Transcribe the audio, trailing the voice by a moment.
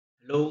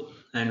Hello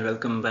and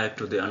welcome back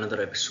to the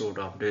another episode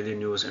of Daily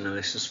News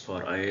Analysis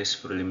for IAS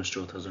Prelims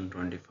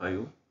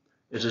 2025.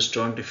 It is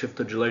 25th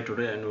of July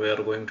today and we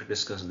are going to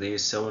discuss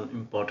these 7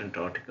 important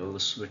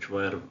articles which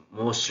were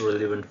most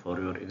relevant for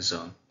your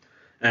exam.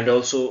 And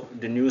also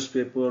the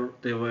newspaper,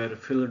 they were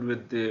filled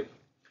with the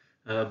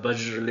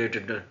budget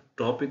related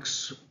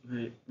topics.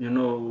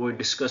 We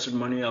discussed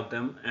many of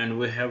them and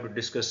we have to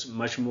discuss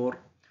much more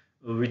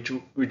which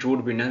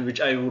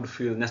I would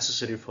feel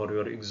necessary for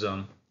your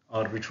exam,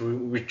 or which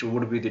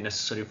would be the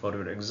necessary for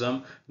your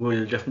exam. We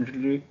will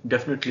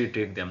definitely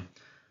take them.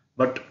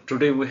 But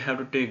today we have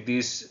to take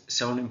these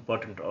 7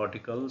 important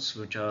articles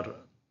which are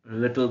a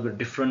little bit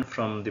different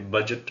from the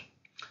budget,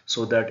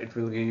 so that it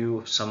will give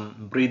you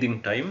some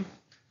breathing time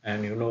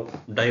and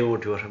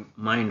divert your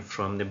mind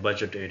from the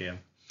budget area.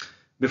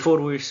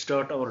 Before we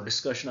start our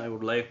discussion, I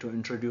would like to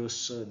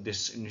introduce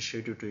this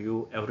initiative to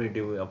you. Every day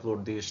we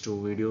upload these two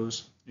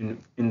videos.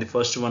 In the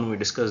first one, we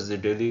discuss the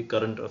daily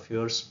current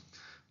affairs.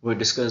 We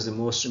discuss the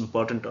most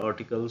important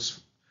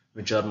articles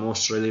which are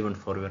most relevant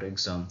for your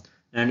exam.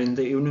 And in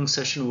the evening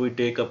session, we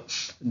take up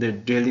the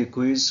daily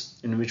quiz,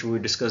 in which we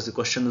discuss the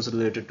questions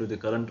related to the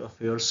current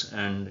affairs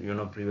and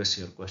previous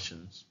year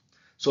questions.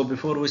 So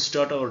before we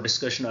start our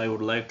discussion, I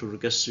would like to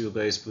request you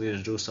guys,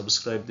 please do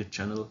subscribe the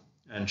channel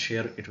and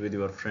share it with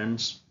your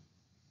friends.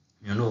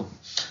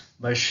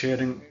 By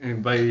sharing,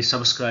 by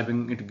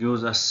subscribing, it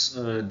gives us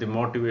the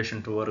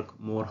motivation to work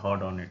more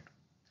hard on it.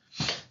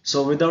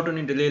 So without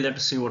any delay,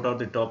 let's see what are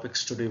the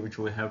topics today which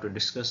we have to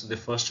discuss. The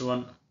first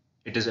one,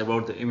 it is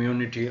about the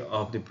immunity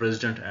of the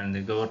president and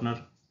the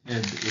governor.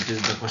 And it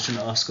is the question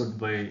asked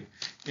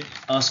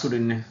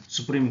in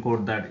Supreme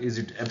Court, that is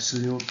it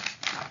absolute?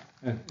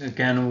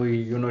 Can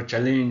we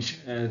challenge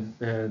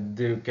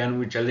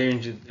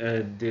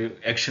the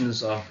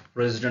actions of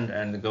president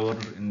and the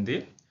governor in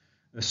the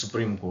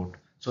Supreme Court?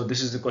 So this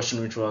is the question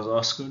which was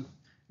asked.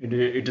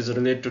 It is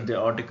related to the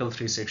Article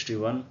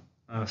 361.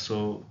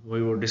 So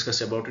we will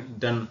discuss about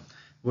it. Then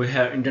we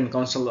have Indian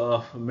Council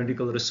of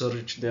Medical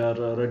Research. They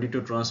are ready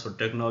to transfer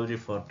technology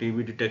for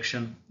TB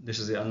detection. This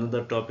is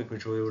another topic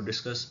which we will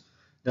discuss.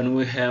 Then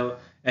we have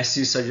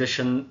SC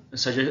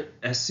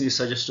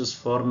suggests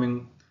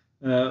forming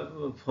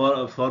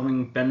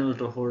panel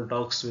to hold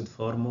talks with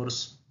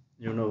farmers.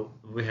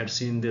 We had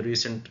seen the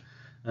recent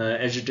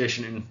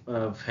agitation in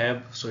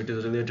Fab, so it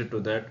is related to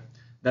that.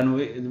 Then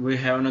we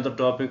have another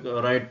topic,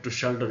 right to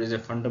shelter is a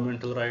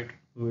fundamental right.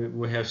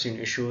 We have seen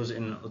issues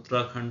in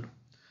Uttarakhand,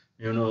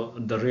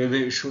 the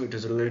railway issue, it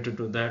is related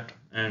to that,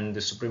 and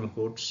the Supreme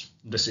Court's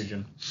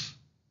decision.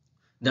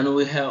 Then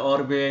we have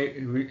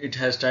RBI, it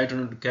has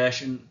tightened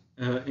cash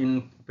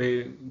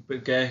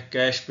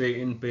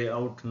pay in pay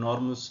out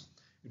norms.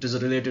 It is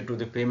related to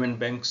the payment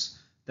banks.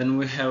 Then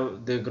we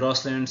have the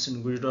grasslands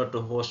in Gujarat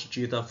to host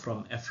cheetah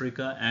from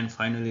Africa, and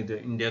finally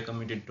the India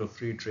committed to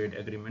free trade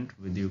agreement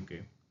with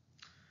UK.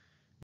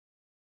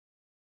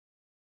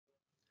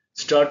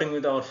 Starting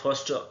with our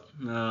first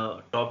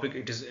topic,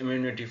 it is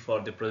immunity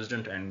for the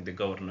president and the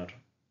governor.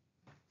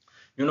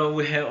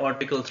 We have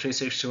Article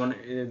 361.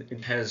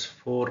 It has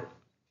 4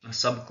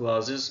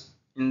 subclauses.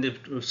 In the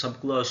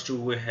subclause 2,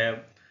 we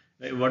have,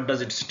 what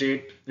does it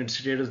state? It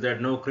states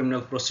that no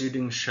criminal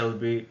proceedings shall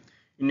be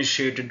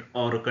initiated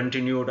or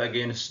continued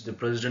against the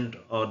president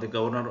or the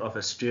governor of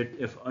a state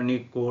if in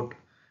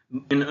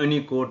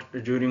any court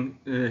during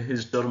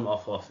his term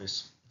of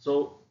office.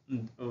 So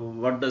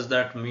what does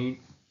that mean?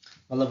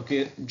 मतलब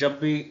कि जब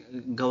भी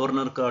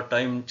governor का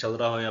time चल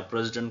रहा हो या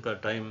president का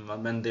time,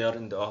 when they are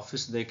in the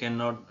office, they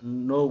cannot,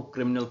 no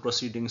criminal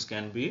proceedings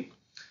can be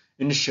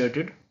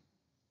initiated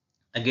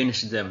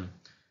against them.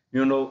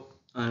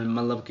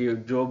 मतलब कि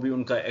जो भी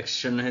उनका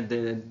एक्शन है,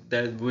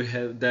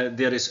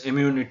 there is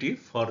immunity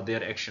for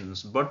their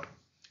actions. But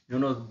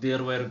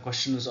there were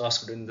questions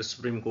asked in the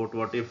Supreme Court,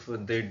 what if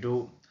they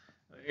do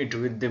it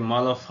with the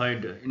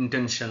malified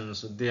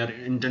intentions? Their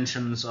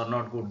intentions are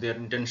not good, their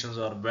intentions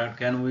are bad.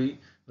 Can we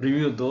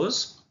review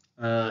those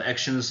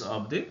actions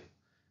of the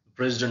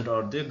president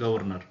or the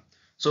governor?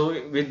 So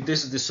with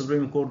this, the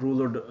Supreme Court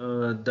ruled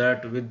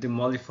that with the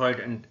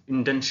modified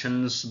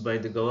intentions by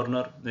the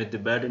governor, with the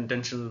bad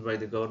intentions by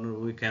the governor,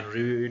 we can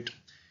review it.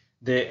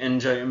 They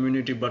enjoy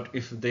immunity, but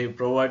if they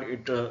provide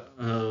it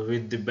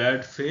with the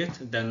bad faith,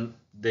 then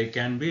they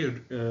can be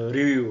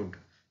reviewed.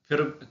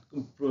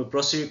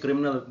 Proceed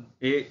criminal,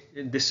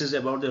 this is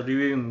about the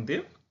reviewing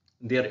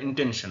their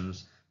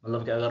intentions.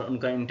 मतलब कि अगर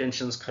उनका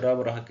intentions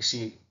खराब रहा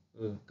किसी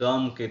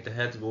काम के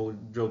तहत, वो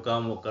जो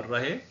काम वो कर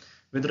रहे,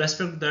 with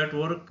respect to that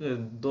work,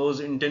 those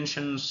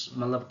intentions,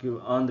 मतलब कि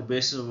on the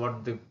basis of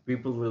what the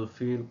people will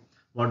feel,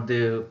 what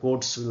the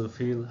courts will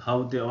feel,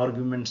 how the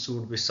arguments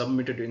would be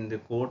submitted in the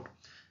court,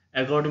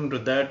 according to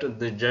that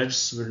the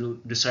judges will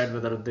decide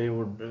whether they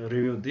would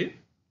review the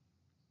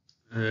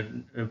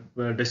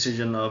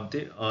decision of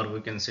the, or we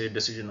can say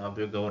decision of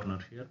the governor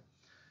here.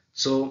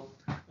 So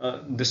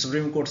the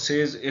Supreme Court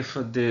says if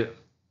the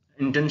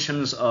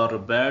intentions are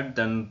bad,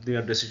 then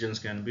their decisions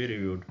can be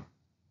reviewed.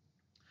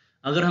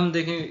 अगर हम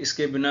देखें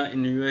इसके बिना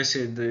in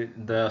USA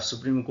the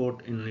Supreme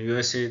Court in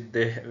USA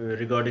they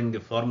regarding the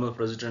former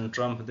President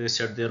Trump they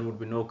said there would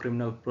be no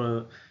criminal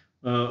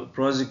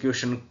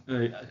prosecution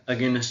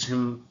against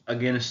him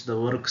against the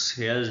works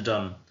he has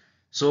done.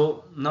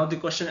 So now the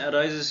question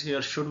arises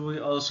here, should we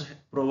also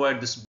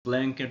provide this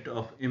blanket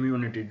of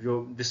immunity,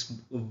 this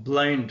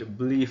blind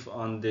belief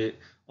on the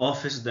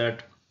office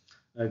that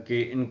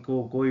कि इनको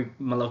कोई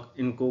मतलब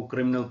इनको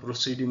criminal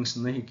proceedings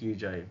नहीं की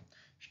जाए.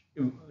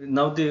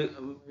 Now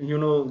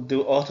the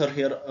author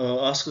here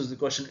asks the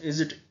question, is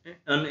it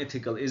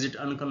unethical, is it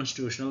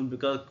unconstitutional,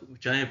 because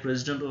चाहे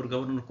president और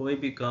governor कोई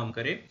भी काम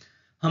करे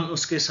हम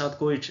उसके साथ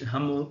कोई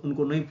हम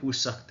उनको नहीं पूछ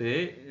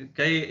सकते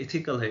क्या ये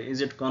ethical है,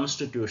 is it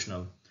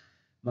constitutional,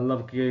 मतलब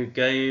कि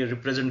क्या ये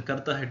रिप्रेजेंट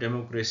करता है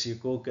डेमोक्रेसी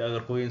को कि अगर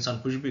कोई इंसान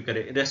कुछ भी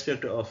करे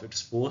irrespective of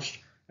its post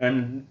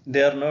and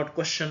they are not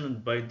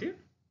questioned by the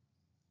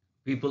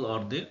people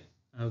or the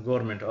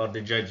government or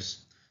the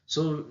judges.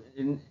 So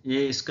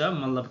ये इसका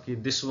मतलब कि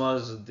this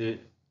was the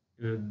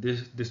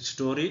this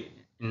story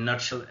in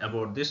nutshell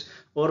about this,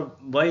 or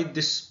why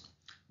this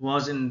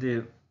was in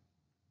the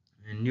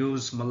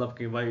news, मतलब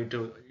कि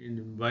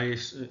why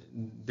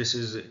this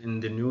is in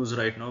the news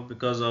right now,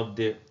 because of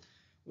the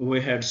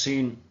we had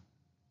seen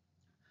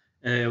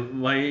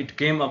why it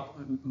came up.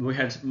 We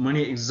had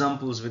many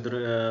examples with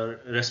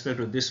respect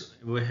to this.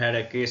 We had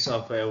a case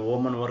of a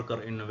woman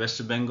worker in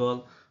West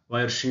Bengal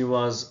where she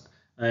was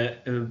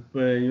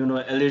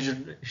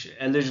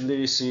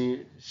allegedly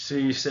she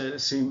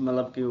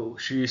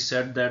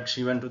said that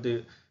she went to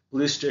the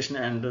police station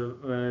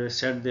and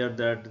said there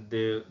that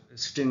the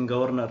sitting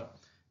governor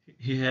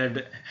he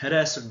had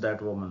harassed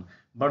that woman,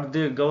 but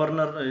the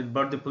governor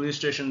but the police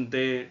station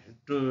they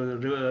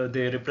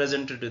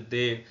presented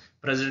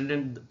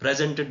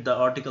the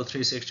article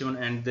 361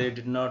 and they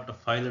did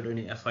not file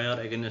any FIR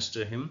against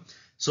him.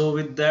 So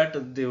with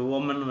that the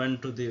woman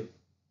went to the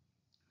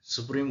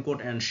Supreme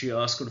Court and she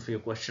asked a few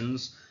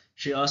questions.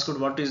 She asked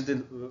what is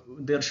the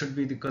there should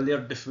be the clear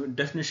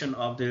definition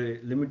of the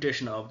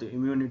limitation of the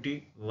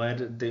immunity, where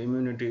the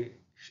immunity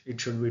it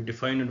should be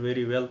defined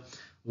very well,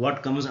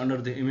 what comes under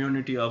the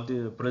immunity of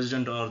the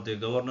president or the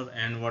governor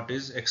and what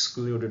is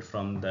excluded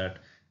from that.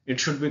 It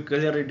should be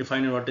clearly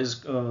defined what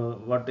is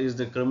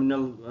the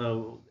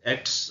criminal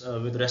acts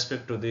with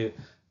respect to the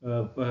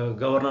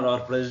governor or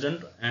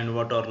president and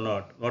what are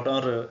not, what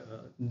are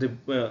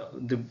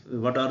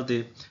what are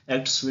the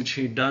acts which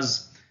he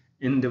does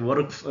in the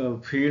work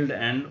field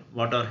and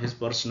what are his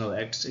personal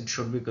acts. It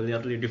should be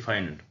clearly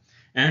defined.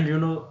 And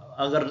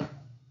agar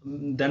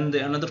then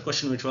the another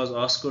question which was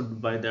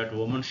asked by that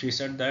woman, she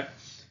said that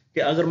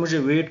कि अगर मुझे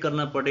wait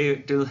करना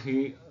पड़े till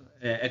he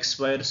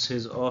expires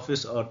his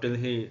office or till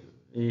he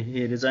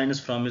resigns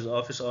from his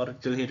office or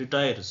till he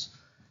retires,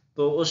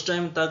 तो उस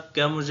time तक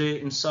क्या मुझे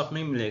इंसाफ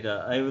नहीं मिलेगा?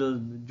 आई विल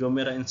जो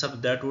मेरा इंसाफ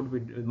that would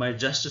be my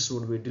justice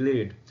would be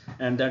delayed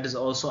and that is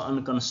also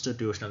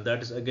unconstitutional,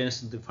 that is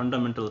against the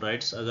fundamental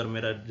rights अगर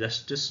मेरा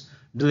जस्टिस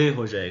डिले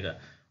हो जाएगा.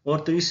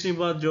 और तीसरी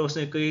बात जो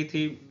उसने कही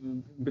थी,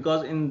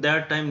 because in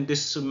that time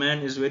this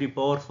man is very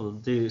powerful,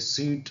 the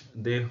seat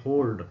they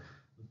hold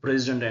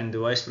president and the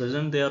vice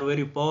president, they are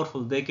very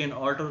powerful, they can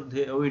alter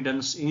the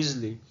evidence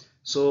easily,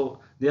 so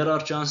there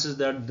are chances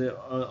that the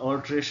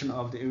alteration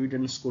of the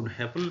evidence could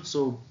happen. So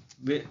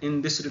in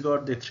this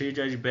regard the three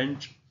judge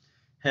bench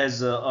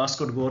has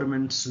asked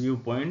government's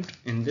viewpoint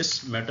in this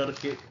matter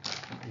कि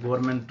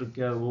government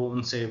क्या वो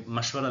उनसे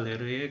मशवरा ले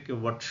रही है कि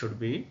what should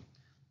be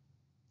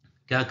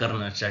क्या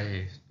करना चाहिए.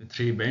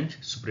 Three bench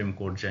supreme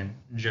court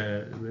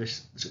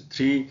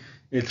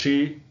three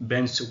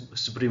bench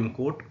supreme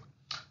court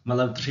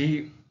मतलब three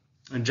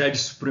judge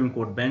Supreme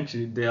Court bench,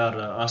 they are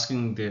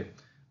asking the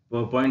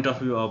point of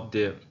view of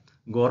the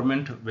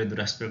government with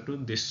respect to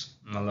this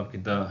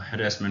the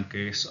harassment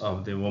case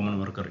of the woman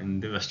worker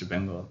in the West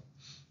Bengal.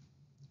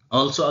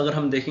 Also अगर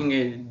हम देखेंगे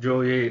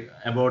जो ये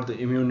about the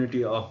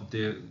immunity of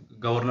the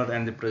governor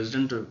and the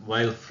president,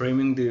 while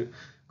framing the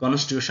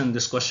constitution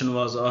this question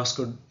was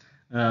asked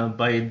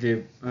by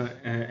the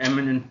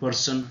eminent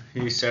person.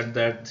 He said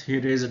that he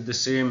raised the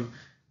same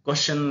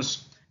questions.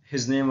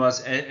 His name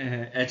was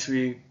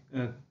H.V.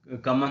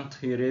 Kamanth.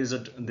 He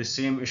raised the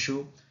same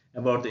issue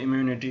about the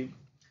immunity,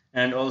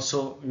 and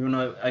also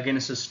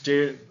against the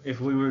state,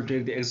 if we will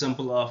take the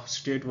example of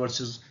state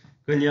versus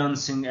Kalyan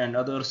Singh and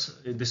others,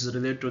 this is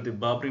related to the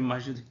Babri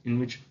Masjid, in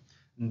which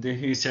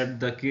he said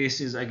the case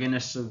is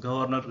against the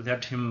governor,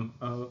 let him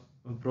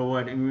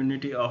provide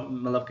immunity of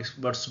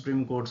but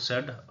Supreme Court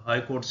said,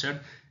 High Court said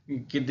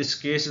this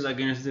case is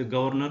against the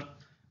governor,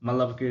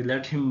 मतलब कि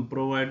let him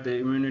provide the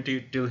immunity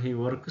till he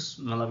works,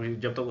 मतलब कि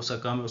जब तक उसका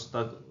काम है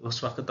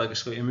उस वक्त तक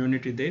इसको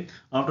immunity they,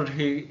 after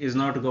he is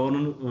not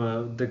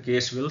governor the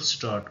case will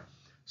start.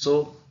 So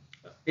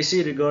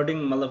इसी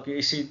regarding मतलब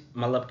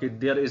कि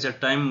there is a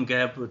time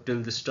gap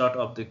till the start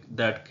of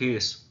that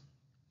case,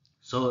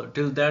 so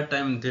till that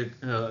time the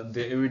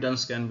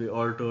evidence can be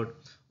altered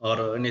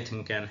or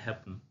anything can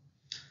happen.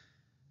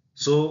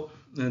 So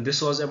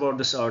this was about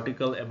this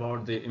article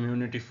about the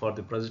immunity for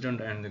the president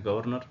and the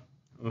governor.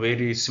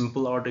 very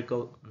simple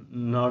article.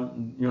 Not,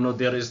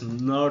 there is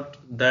not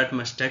that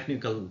much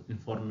technical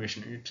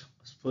information.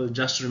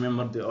 Just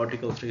remember the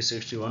Article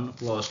 361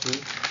 clause 2.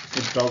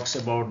 It talks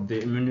about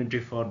the immunity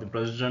for the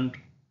president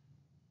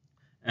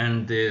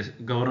and the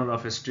governor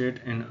of a state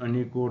in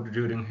any court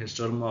during his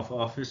term of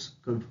office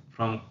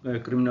from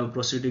criminal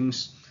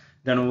proceedings.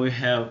 Then we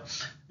have,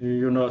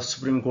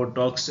 Supreme Court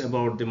talks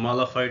about the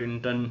malified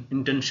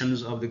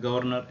intentions of the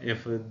governor.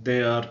 If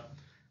they are,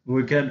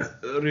 we can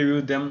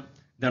review them.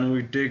 Then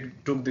we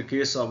took the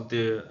case of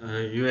the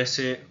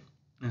USA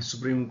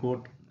Supreme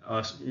Court,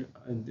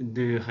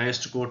 the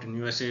highest court in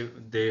USA,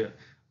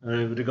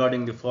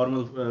 regarding the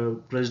former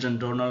President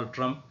Donald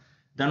Trump.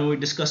 Then we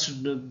discussed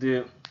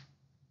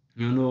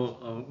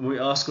we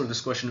asked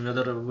this question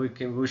whether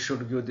we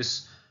should give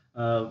this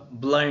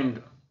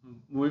blind,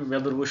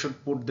 whether we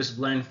should put this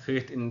blind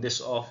faith in this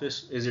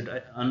office. Is it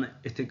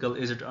unethical?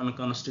 Is it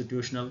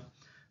unconstitutional?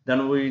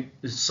 Then we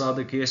saw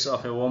the case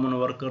of a woman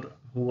worker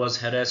who was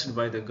harassed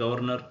by the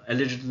governor,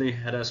 allegedly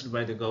harassed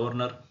by the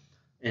governor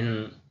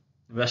in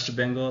West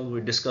Bengal.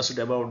 We discussed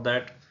about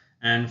that,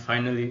 and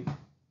finally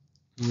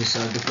we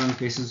saw different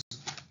cases.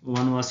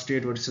 One was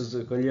state versus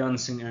Kalyan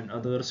Singh and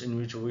others, in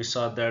which we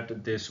saw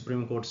that the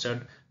Supreme Court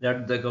said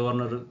that the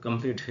governor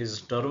complete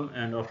his term,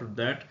 and after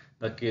that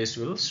the case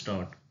will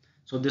start.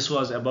 So this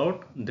was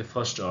about the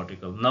first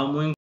article. Now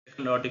moving to the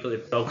second article,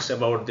 it talks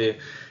about the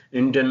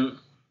Indian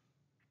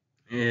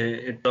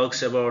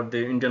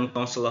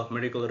Council of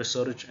Medical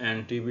Research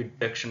and TB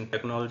detection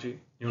technology.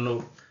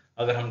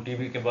 अगर हम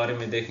TB के बारे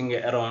में देखेंगे,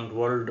 around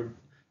world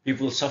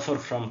people suffer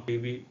from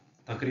TB.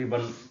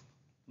 तकरीबन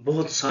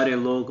बहुत सारे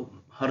लोग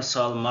हर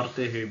साल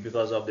मरते हैं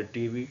बिकॉज ऑफ द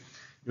टीबी.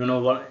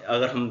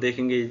 अगर हम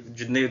देखेंगे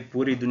जितने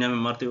पूरी दुनिया में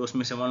मरते हैं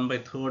उसमें से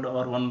 1/3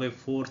 और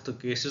 1/4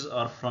 cases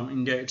are from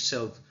India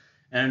itself,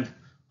 and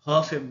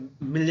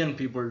 500,000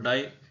 people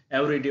die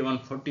every day.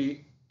 140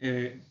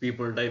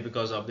 people die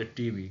because of the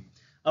TB.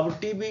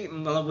 About TB,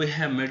 we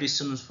have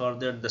medicines for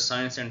that. The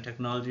science and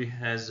technology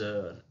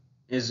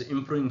is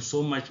improving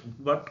so much,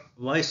 but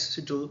why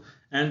still?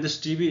 And this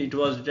TB, it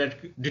was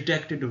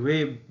detected way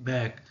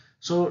back.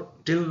 So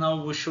till now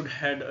we should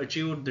had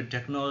achieved the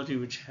technology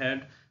which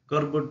had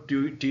curbed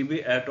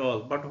TB at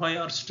all. But why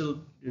is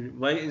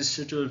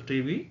still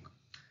TB?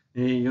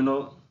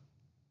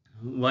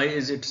 Why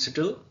is it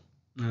still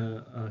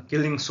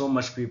killing so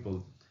much people?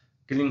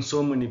 Killing so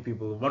many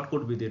people? What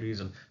could be the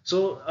reason? So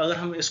अगर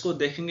हम इसको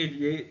देखेंगे,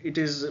 ये it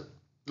is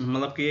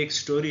मतलब कि एक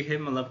story है,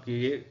 मतलब कि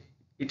ये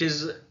it is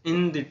in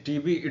the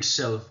TB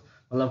itself,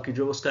 मतलब कि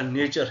जो उसका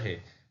नेचर है.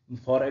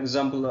 फॉर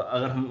एग्जाम्पल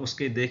अगर हम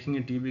उसके देखेंगे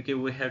टीबी के,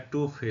 we have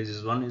two phases.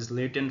 One is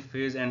latent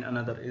phase and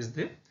another is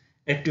the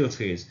active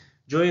phase.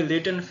 जो ये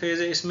latent phase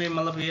है, इसमें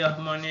मतलब ये आप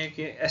मानिए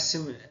कि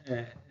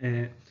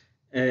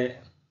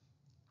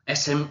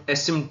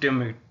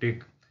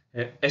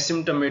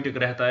एसिम्टोमेटिक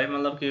रहता है,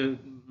 मतलब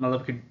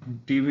कि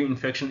TB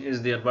infection is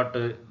there, but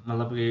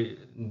मतलब कि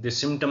the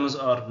symptoms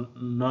are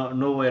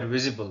nowhere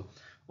visible.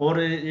 और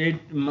ये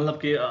मतलब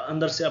कि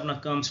अंदर से अपना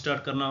काम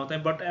स्टार्ट करना होता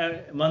है. बट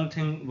वन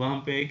थिंग वहाँ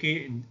पे है कि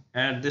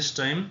at this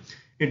time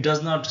it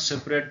does not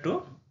separate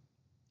to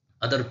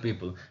other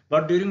people,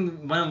 but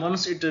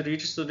once it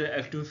reaches to the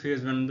active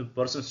phase, when the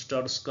person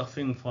starts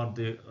coughing for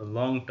the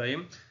long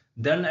time,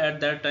 then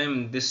at that time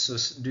this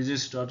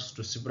disease starts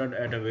to spread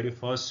at a very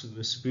fast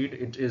speed.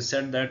 It is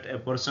said that a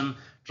person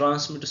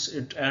transmits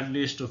it at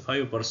least to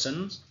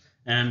 5%.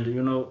 And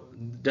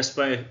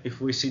despite,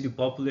 if we see the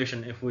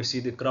population, if we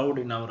see the crowd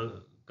in our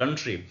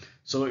country,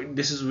 so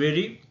this is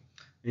very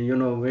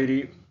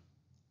very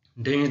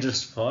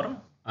dangerous for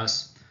us.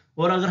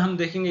 और अगर हम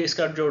देखेंगे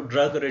इसका जो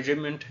drug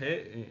regiment है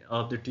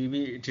of the TB,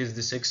 it is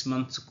the 6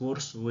 months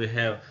course. We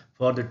have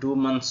for the 2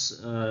 months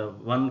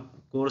 1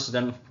 course,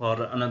 then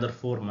for another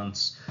 4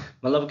 months.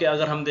 मतलब कि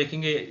अगर हम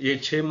देखेंगे ये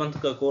 6 month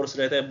का कोर्स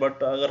रहता है.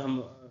 बट अगर हम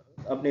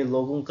अपने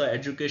लोगों का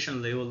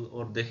एजुकेशन लेवल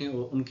और देखें,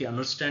 उनकी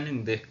अंडरस्टैंडिंग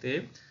देखते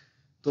हैं,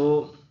 तो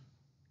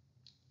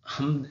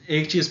हम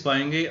एक चीज़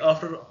पाएंगे,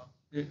 after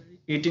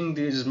eating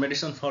these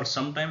medicine for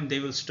some time they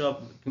will stop,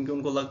 क्योंकि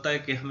उनको लगता है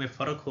कि हमें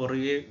फ़र्क हो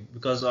रही है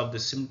because of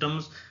the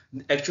symptoms.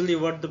 Actually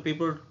what the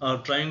people are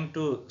trying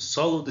to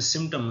solve the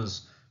symptoms,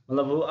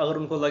 मतलब वो अगर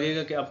उनको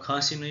लगेगा कि अब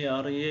खांसी नहीं आ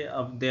रही है,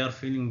 अब they are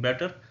feeling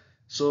better,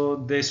 so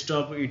they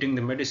stop eating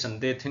the medicine.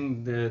 They think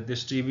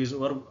this TB is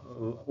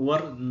over,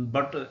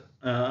 but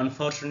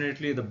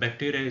unfortunately the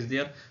bacteria is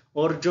there.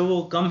 और जो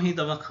वो कम ही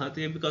दवा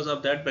खाते हैं, because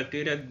of that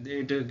bacteria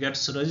it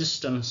gets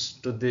resistance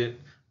to the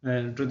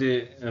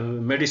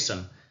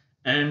medicine,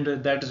 and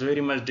that is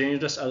very much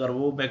dangerous. अगर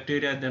वो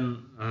bacteria then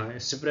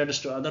spreads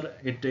to other,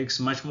 it takes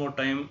much more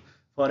time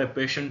for a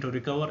patient to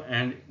recover,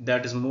 and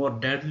that is more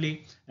deadly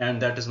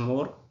and that is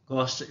more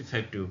cost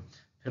effective.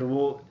 फिर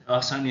वो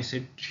आसानी से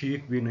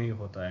ठीक भी नहीं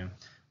होता है.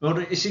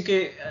 और इसी के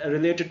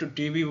related to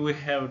TB we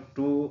have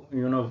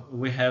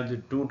we have the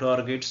two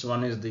targets.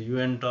 One is the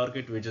UN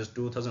target, which is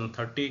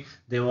 2030.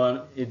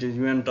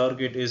 UN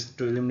target is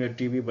to eliminate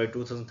TB by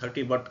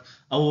 2030, but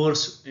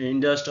ours,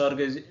 India's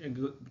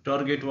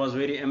target was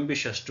very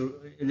ambitious, to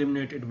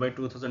eliminate it by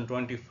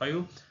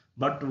 2025.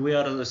 but we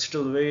are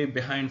still way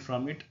behind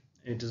from it.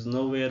 It is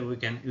nowhere we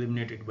can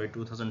eliminate it by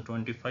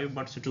 2025,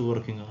 but still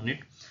working on it.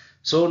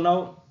 So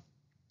now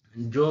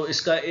जो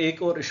इसका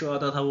एक और issue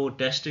आता था वो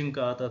testing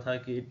का आता था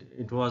कि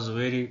it was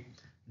very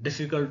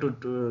difficult to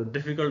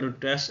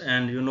test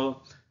and you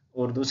know,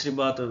 और दूसरी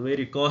बात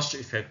वेरी कॉस्ट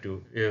इफेक्टिव,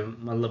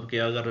 मतलब कि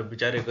अगर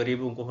बेचारे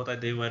गरीबों को होता है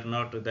दे were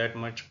not that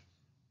much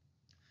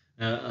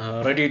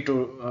ready to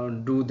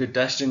do the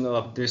testing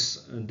of this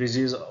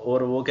disease,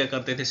 और वो क्या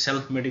करते थे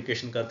सेल्फ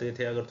मेडिकेशन करते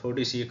थे, अगर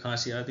थोड़ी सी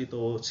खांसी आती तो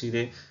वो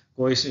सीधे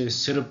कोई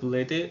सिरप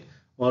लेते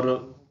और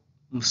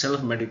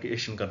सेल्फ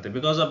मेडिकेशन करते,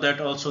 because of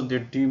that also the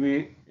TB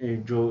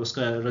जो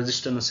उसका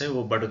रेजिस्टेंस है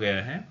वो बढ़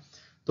गया है.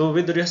 तो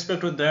with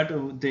respect to that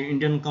the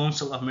Indian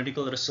council of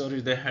medical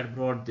research they had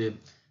brought the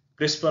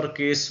CRISPR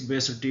case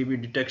based TB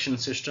detection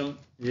system.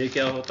 ये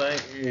क्या होता है,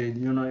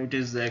 you know, it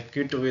is a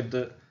kit with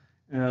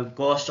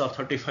cost of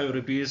 35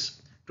 rupees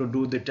to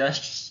do the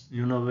tests,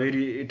 you know,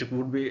 very it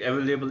would be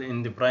available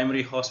in the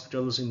primary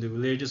hospitals in the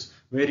villages,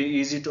 very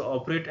easy to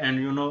operate,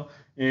 and you know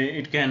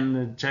it can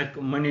check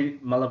many,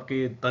 मतलब कि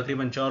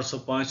तकरीबन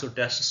 400-500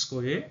 tests को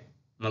ये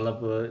मतलब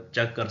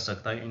check कर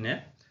सकता है in a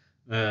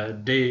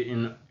day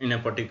in a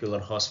particular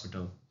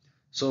hospital.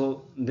 So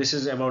this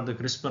is about the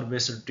CRISPR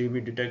based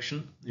TB detection.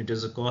 It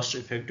is cost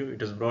effective.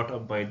 It is brought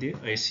up by the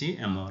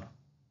ICMR.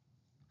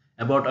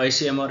 About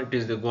ICMR, it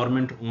is the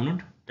government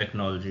owned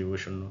technology, we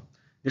should know.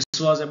 This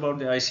was about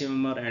the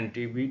ICMR and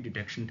TB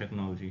detection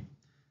technology.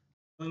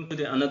 Going to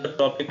the another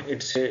topic,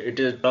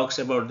 it talks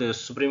about the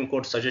Supreme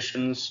Court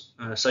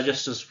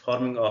suggests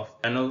forming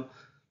of panel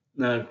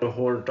to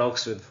hold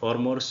talks with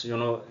farmers. You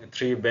know,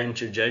 3-bench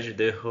judge,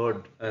 they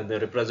heard the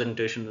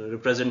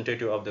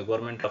representative of the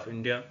government of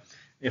India.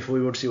 If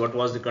we would see what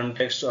was the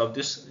context of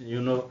this,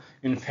 you know,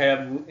 in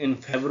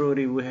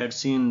February we had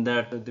seen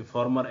that the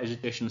farmer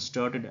agitation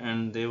started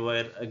and they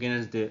were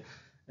against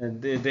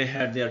they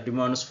had their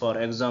demands. For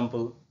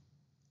example,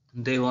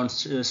 they want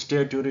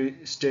statutory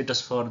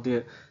status for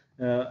the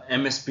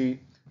MSP,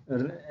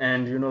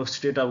 and you know,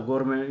 state of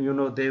government, you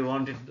know, they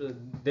wanted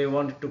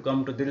to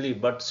come to Delhi,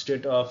 but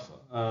state of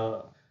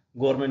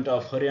government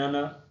of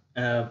Haryana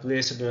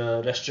placed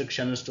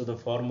restrictions to the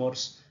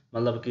farmers,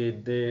 मतलब कि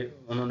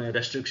उन्होंने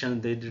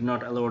restriction, they did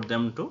not allow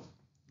them to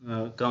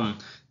come.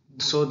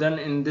 So then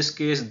in this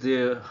case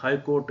the high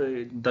court,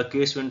 the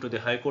case went to the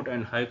high court,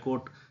 and high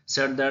court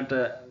said that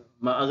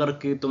अगर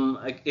कि तुम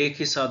एक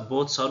ही साथ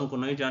बहुत सारों को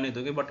नहीं जाने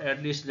दोगे, but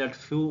at least let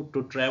few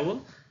to travel,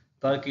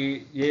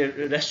 ताकि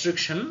ये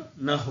restriction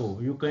ना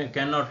हो, you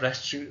cannot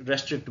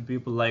restrict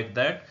people like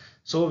that.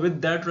 So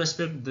with that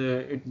respect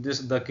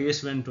the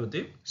case went to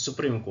the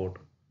Supreme Court.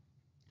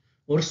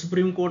 Or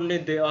Supreme Court ने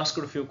they asked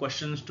a few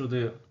questions to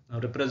the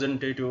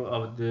representative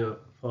of the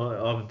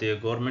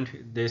government.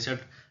 They said,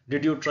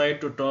 did you try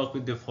to talk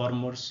with the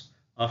farmers?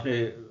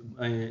 आपने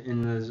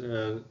इन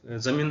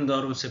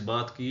जमींदारों से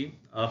बात की,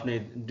 आपने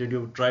did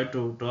you try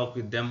to talk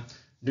with them?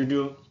 Did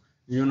you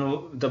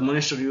know the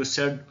minister, you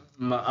said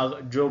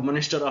जो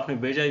minister आपने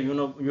भेजा, you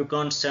know, you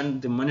can't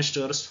send the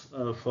ministers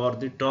for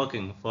the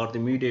talking, for the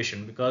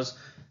mediation, because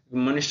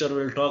minister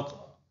will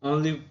talk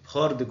only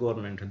for the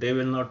government, they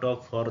will not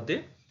talk for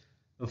the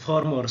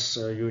farmers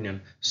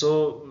union.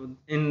 So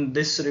in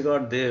this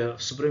regard the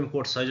Supreme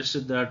Court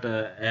suggested that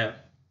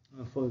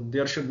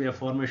there should be a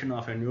formation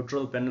of a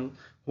neutral panel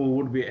who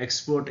would be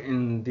expert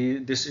in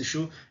this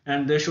issue,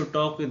 and they should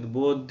talk with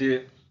both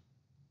the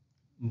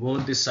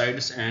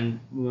sides and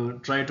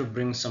try to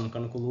bring some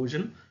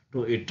conclusion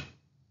to it.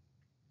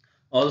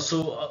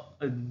 Also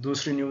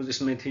दूसरी news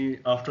इसमें थी,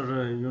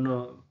 after you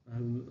know,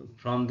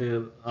 from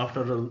the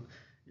after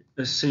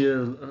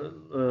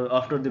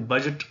the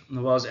budget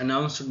was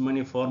announced,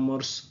 many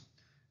farmers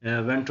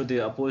went to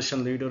the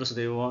opposition leaders.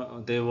 They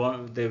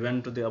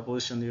went to the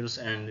opposition leaders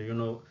and, you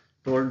know,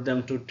 told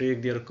them to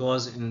take their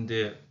cause in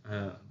the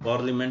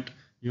parliament,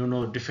 you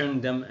know,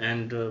 defend them,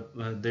 and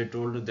they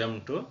told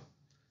them to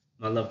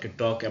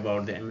talk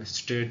about the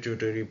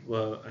statutory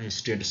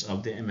status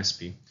of the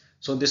MSP.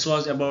 So this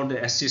was about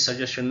the SC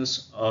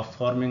suggestions of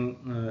forming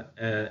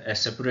a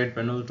separate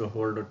panel to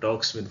hold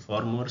talks with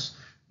farmers.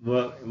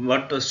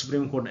 What the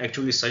Supreme Court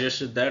actually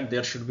suggested, that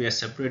there should be a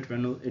separate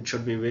panel, it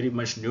should be very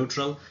much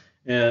neutral,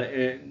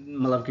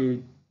 मतलब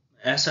कि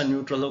ऐसा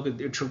neutral हो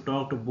कि it should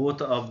talk to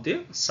both of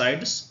the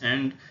sides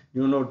and,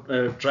 you know,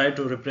 try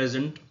to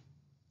represent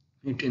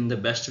it in the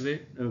best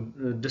way,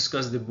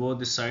 discuss both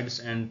the sides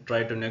and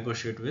try to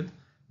negotiate with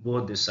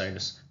both the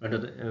sides,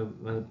 with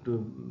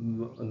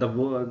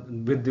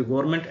the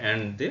government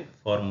and the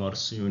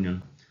farmers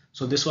union.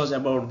 So this was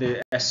about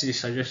the SC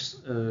suggests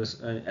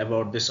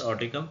about this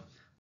article.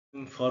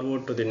 Moving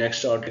forward to the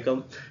next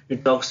article,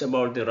 it talks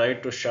about the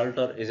right to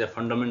shelter is a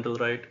fundamental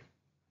right.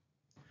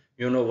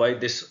 You know why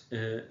this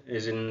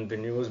is in the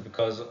news,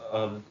 because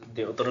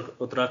the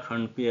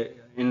Uttarakhand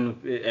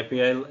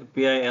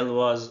PIL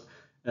was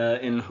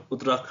in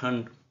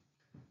Uttarakhand,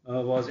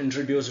 was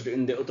introduced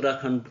in the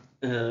Uttarakhand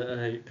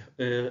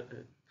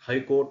High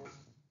Court,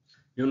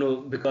 you know,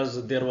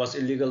 because there was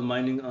illegal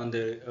mining on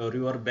the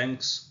river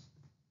banks.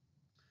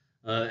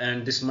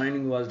 and this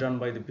mining was done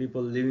by the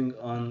people living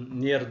on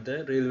near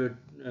the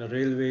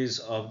railways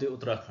of the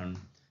Uttarakhand.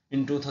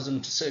 In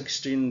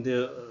 2016,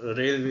 the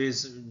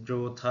railways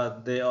jo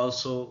tha, they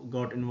also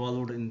got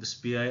involved in this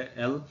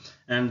PIL,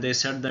 and they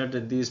said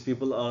that these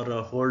people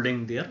are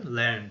holding their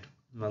land.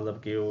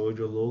 मतलब कि वो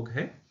जो लोग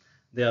हैं,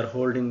 they are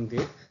holding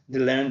the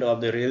land of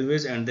the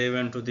railways, and they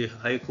went to the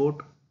high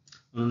court.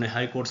 उन्होंने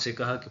high court से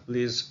कहा कि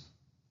please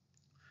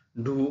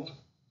do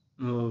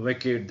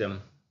vacate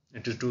them.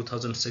 It is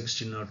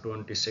 2016 or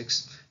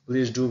 26.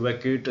 Please do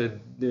vacate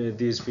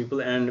these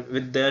people, and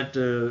with that,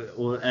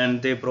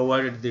 and they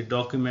provided the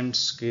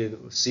documents.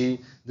 See,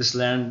 this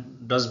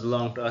land does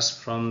belong to us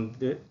from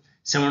the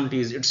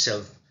 70s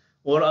itself.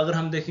 और अगर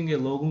हम देखेंगे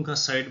लोगों का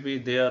side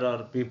भी, there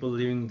are people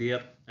living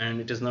there,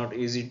 and it is not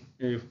easy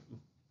to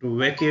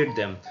vacate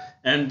them.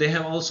 And they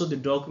have also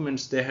the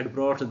documents. They had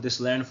brought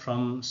this land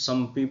from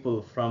some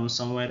people from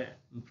somewhere,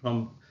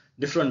 from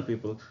different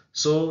people,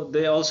 so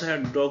they also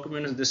had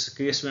documents. This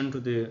case went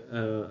to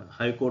the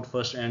high court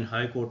first, and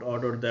high court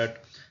ordered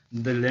that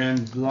the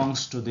land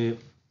belongs to the,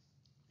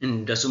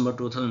 in December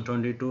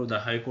 2022, the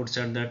high court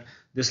said that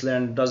this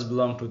land does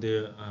belong to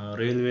the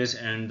railways,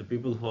 and the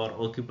people who are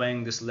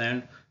occupying this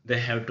land, they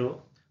have to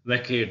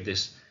vacate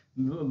this.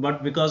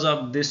 But because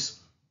of this,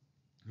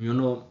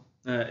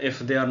 if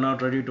they are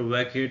not ready to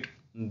vacate,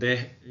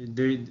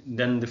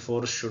 then the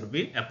force should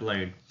be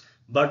applied.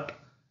 But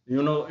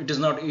it is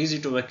not easy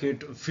to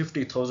vacate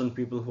 50,000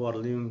 people who are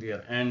living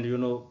there, and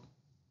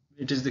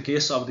it is the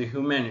case of the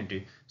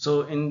humanity.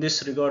 So in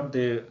this regard,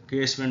 the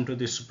case went to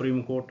the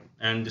Supreme Court,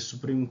 and the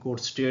Supreme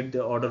Court stayed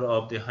the order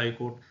of the High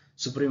Court.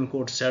 Supreme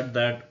Court said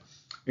that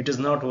it is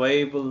not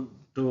viable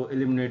to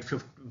eliminate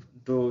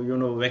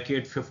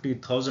vacate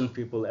 50,000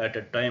 people at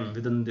a time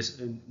within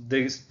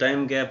this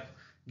time gap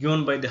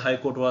given by the High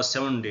Court was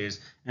 7 days,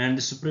 and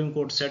the Supreme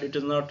Court said it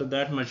is not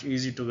that much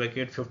easy to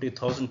vacate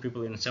 50,000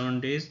 people in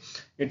 7 days.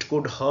 It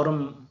could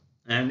harm,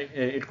 and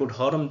it could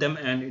harm them,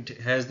 and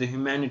it has the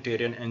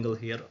humanitarian angle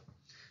here.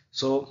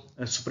 So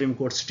Supreme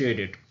Court stayed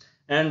it,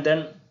 and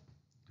then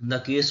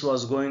the case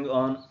was going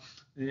on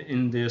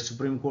in the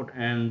Supreme Court,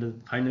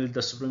 and finally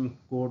the Supreme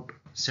Court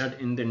said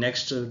in the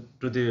next to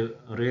the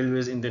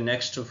railways, in the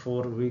next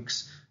 4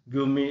 weeks,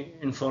 give me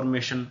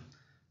information.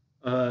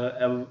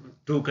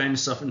 Two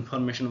kinds of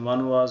information.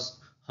 One was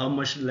how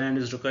much land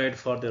is required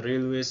for the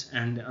railways,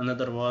 and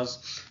another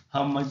was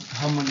how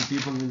many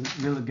people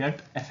will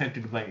get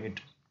affected by it,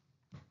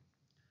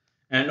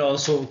 and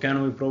also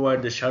can we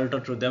provide the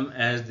shelter to them,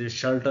 as the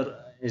shelter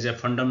is a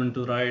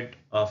fundamental right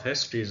of a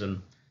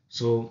citizen,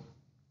 so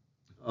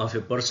of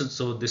a person.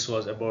 So this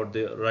was about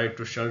the right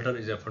to shelter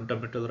is a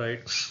fundamental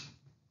right.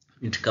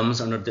 It comes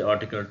under the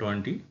Article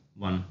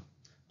 21,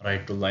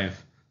 right to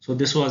life. So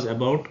this was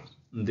about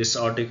this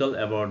article,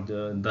 about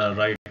the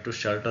right to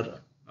shelter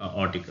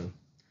article.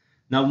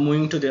 Now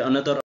moving to the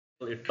another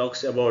article, it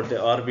talks about the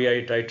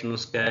RBI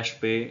tightens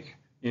cash pay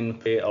in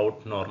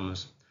payout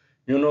norms.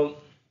 We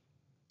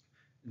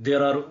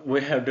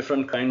have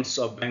different kinds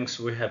of banks.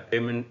 We have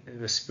payment,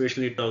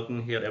 especially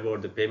talking here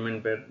about the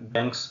payment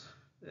banks.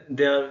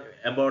 They are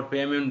about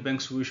payment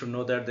banks. We should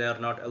know that they are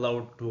not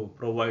allowed to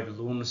provide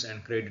loans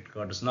and credit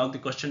cards. Now the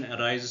question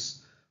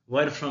arises,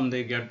 where from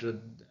they get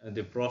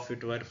the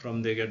profit, where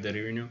from they get the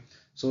revenue.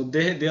 So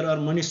there are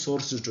many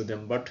sources to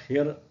them, but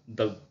here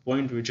the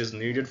point which is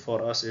needed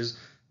for us is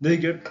they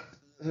get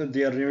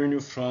their revenue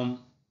from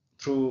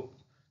through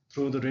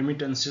the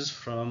remittances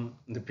from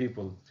the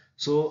people.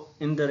 So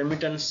in the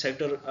remittance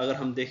sector, अगर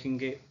हम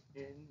देखेंगे,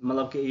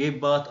 मतलब कि ये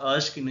बात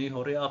आज की नहीं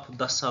हो रही, आप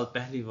 10 साल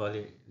पहले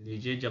वाले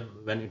लीजिए,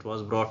 जब when it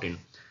was brought in,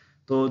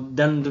 so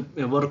then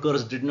the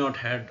workers did not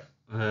had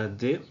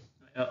the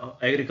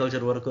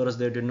agriculture workers,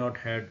 they did not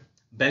had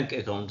bank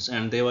accounts,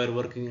 and they were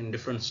working in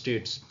different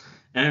states,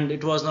 and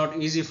it was not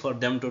easy for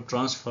them to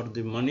transfer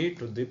the money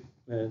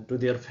to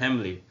their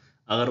family.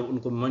 अगर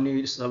उनको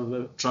money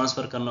सब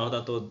transfer करना होता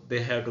तो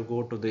they have to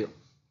go to the,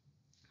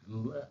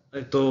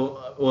 तो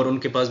और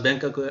उनके पास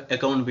bank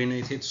account भी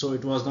नहीं थी, so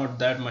it was not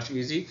that much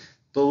easy,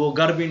 तो वो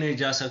घर भी नहीं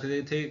जा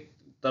सकते थे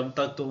तब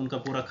तक, तो उनका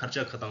पूरा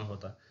खर्चा खत्म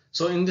होता.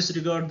 So in this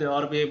regard, the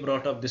RBI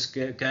brought up this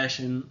cash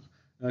in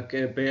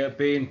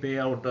pay in pay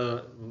out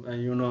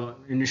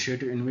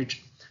initiative, in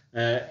which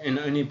in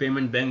any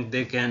payment bank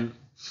they can,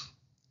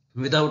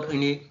 without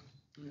any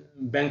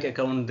bank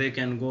account, they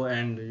can go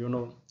and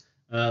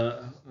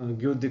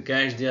give the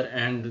cash there,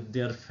 and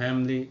their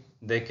family,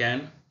 they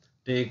can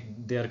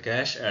take their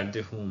cash at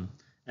the home.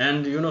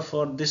 And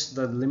for this,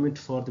 the limit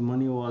for the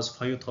money was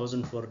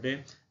 5,000 per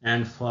day,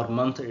 and for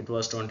month it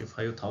was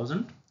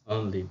 25,000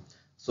 only.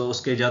 So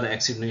उसके ज़्यादा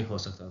exceed नहीं हो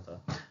सकता था.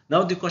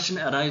 Now the question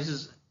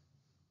arises,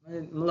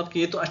 मतलब कि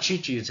ये तो अच्छी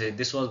चीज़ है,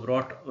 this was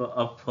brought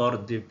up for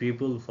the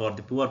people, for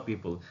the poor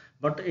people,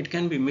 but it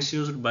can be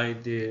misused by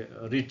the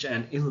rich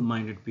and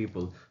ill-minded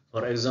people.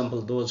 For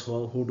example, those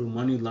who do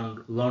money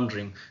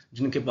laundering,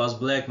 जिनके पास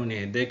black money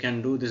है, they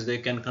can do this, they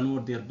can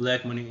convert their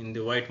black money in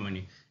the white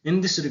money.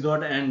 In this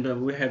regard,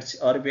 and we had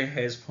RBI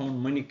has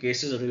found many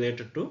cases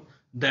related to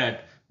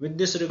that, With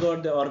this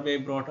regard, the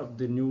RBI brought up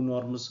the new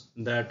norms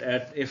that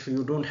if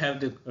you don't have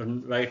the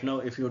right now,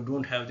 if you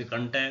don't have the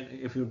contact,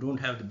 if you don't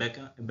have the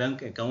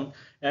bank account,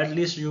 at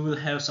least you will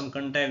have some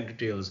contact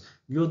details.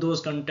 Give those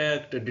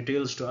contact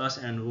details to us,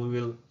 and we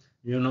will,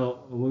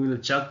 we will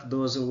check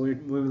those. We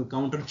will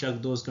counter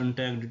check those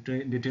contact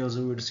details.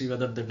 We will see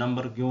whether the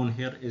number given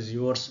here is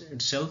yours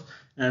itself,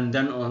 and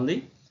then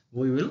only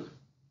we will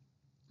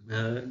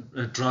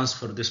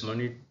transfer this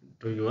money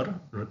to your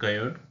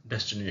required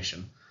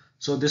destination.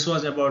 So this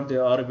was about the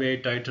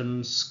RBI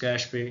tightens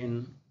cash pay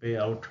in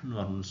payout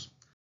norms.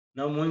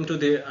 Now moving to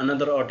the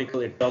another article,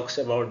 it talks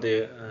about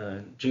the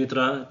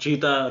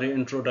cheetah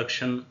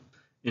reintroduction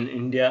in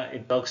India.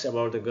 It talks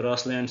about the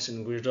grasslands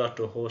in Gujarat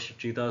to host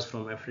cheetahs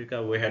from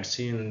Africa. We had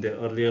seen in the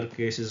earlier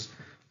cases,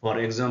 for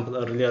example,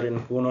 earlier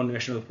in Kuno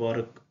National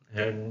Park,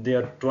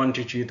 there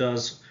 20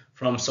 cheetahs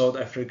from South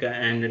Africa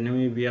and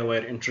Namibia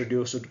were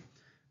introduced,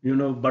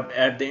 but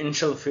at the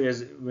initial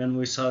phase when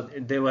we saw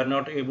they were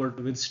not able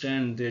to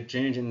withstand the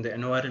change in the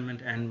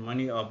environment and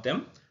many of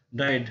them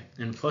died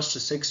in first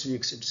 6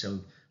 weeks itself.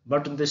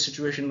 But the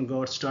situation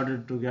got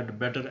started to get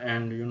better,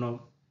 and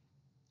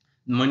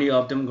many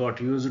of them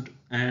got used,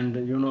 and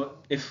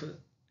if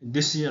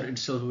this year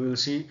itself we will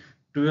see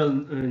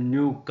 12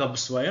 new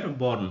cubs were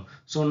born.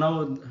 So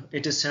now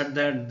it is said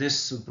that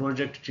this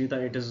project cheetah,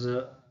 it is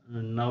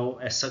now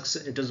a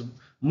success. It is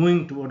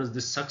moving towards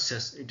this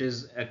success. It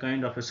is a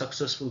kind of a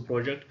successful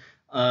project.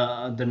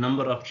 The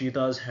number of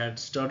cheetahs had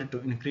started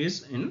to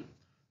increase in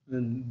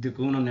the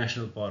Kuno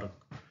National Park.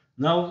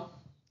 Now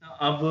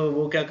अब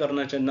वो क्या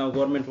करना चाहिए? Now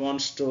government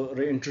wants to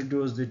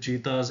reintroduce the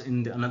cheetahs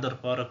in the another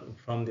park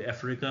from the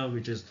Africa,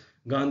 which is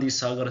Gandhi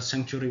Sagar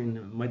Sanctuary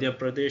in Madhya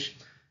Pradesh.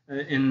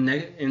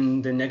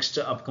 In the next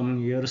upcoming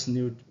years,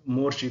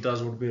 more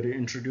cheetahs would be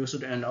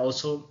reintroduced, and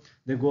also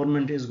the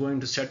government is going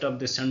to set up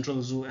the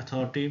Central Zoo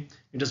Authority.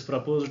 It is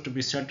proposed to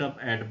be set up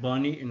at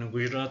Bani in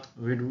Gujarat,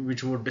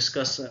 which would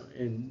discuss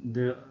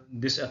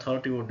this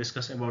authority would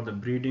discuss about the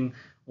breeding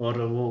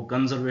or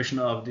conservation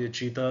of the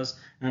cheetahs,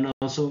 and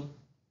also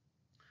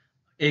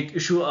एक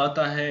issue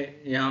आता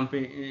है यहाँ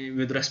पे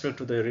with respect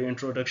to the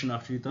reintroduction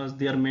of cheetahs.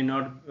 There may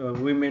not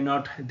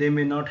they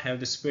may not have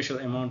the special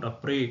amount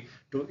of prey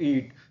to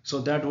eat, so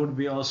that would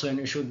be also an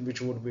issue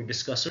which would be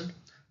discussed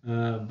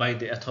by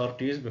the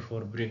authorities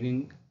before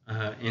bringing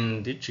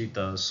in the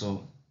cheetahs.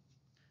 So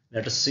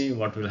let us see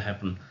what will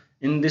happen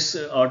in this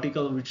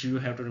article, which you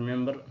have to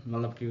remember.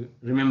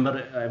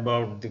 Remember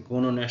about the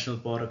Kuno National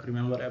Park,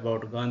 remember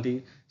about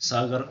Gandhi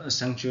Sagar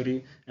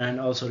Sanctuary, and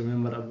also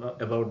remember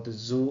about the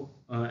zoo,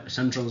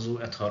 Central Zoo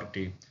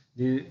Authority,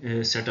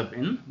 the set up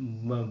in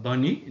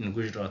Bani in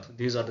Gujarat.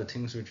 These are the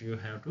things which you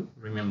have to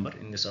remember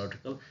in this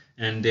article,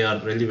 and they are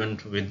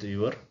relevant with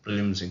your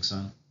prelims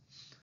exam.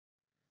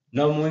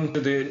 Now moving to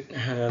the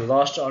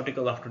last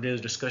article of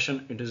today's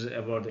discussion, it is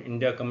about the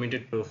India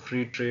committed to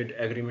free trade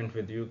agreement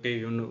with UK.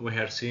 We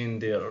have seen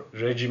the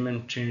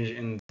regime change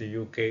in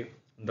the UK,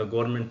 the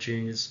government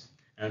changes,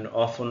 and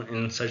often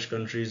in such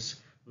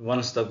countries,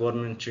 once the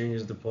government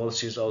changes, the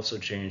policies also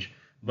change.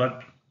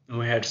 But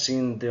we had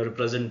seen the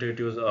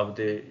representatives of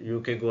the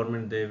UK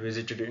government, they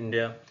visited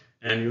India,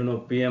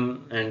 and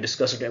PM and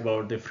discussed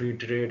about the free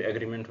trade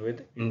agreement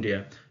with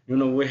India.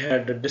 We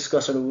had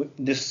discussed,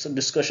 this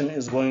discussion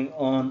is going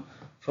on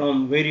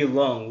from very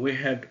long. We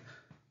had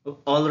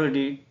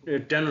already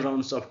 10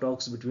 rounds of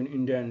talks between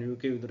India and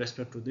UK with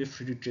respect to the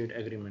free trade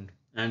agreement,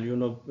 and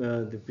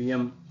the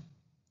PM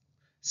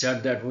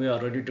said that we are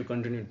ready to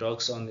continue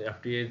talks on the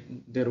FTA.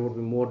 There would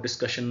be more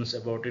discussions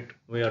about it.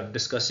 We are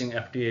discussing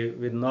FTA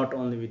with not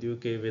only with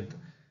UK, with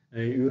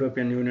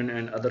European Union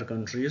and other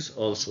countries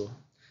also.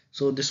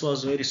 So this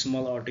was a very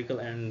small article,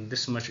 and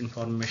this much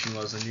information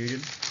was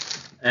needed.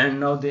 And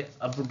now the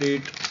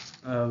update,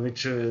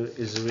 which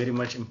is very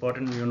much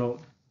important.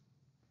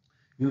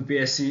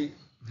 UPSC,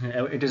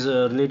 it is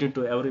related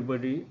to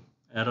everybody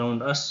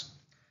around us.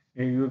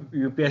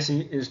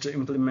 UPSC is to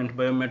implement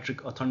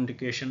biometric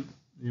authentication.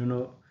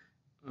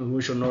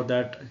 We should know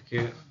that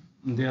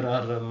there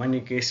are many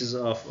cases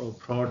of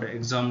fraud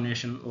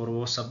examination, or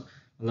वो सब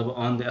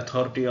on the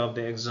authority of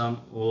the exam,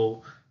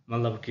 वो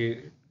मतलब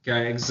कि क्या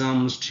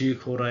exams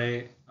ठीक हो रहा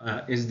है,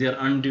 is there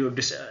undue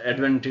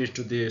disadvantage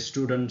to the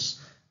students,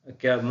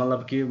 क्या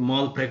मतलब कि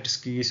मॉल प्रैक्टिस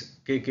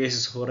के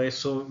केसेस हो रहे.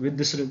 So with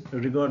this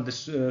regard,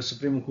 this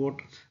Supreme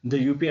Court, the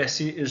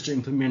UPSC is to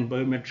implement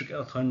biometric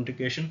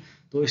authentication.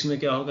 तो इसमें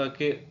क्या होगा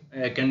कि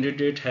a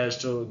candidate has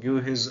to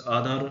give his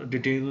Aadhaar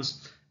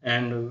details,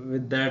 and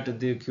with that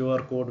the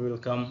QR code will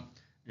come,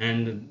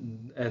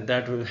 and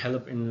that will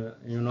help in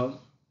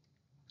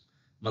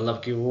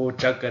मतलब कि वो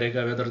check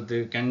करेगा whether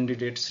the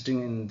candidate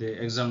sitting in the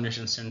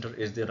examination center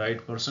is the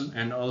right person,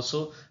 and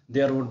also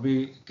there would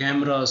be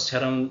cameras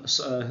surround,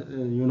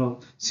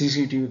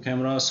 CCTV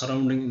cameras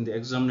surrounding in the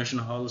examination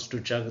halls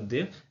to check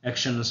the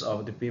actions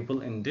of the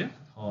people in the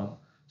hall.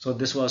 So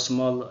this was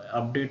small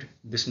update.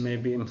 This may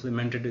be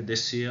implemented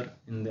this year,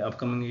 in the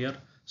upcoming year.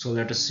 So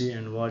let us see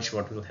and watch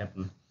what will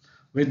happen.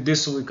 With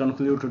this, we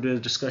conclude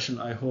today's discussion.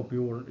 I hope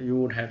you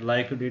would have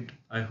liked it.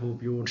 I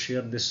hope you would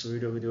share this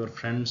video with your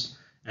friends,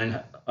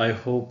 And I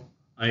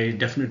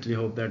definitely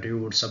hope that you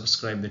would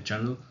subscribe the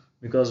channel,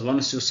 because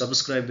once you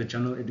subscribe the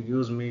channel, it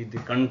gives me the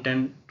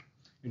content,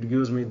 it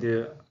gives me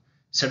the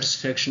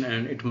satisfaction,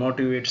 and it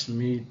motivates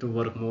me to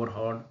work more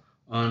hard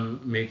on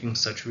making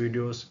such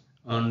videos,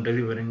 on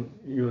delivering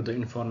you the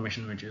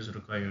information which is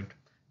required.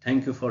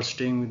 Thank you for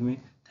staying with me.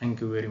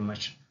 Thank you very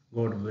much.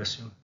 God bless you.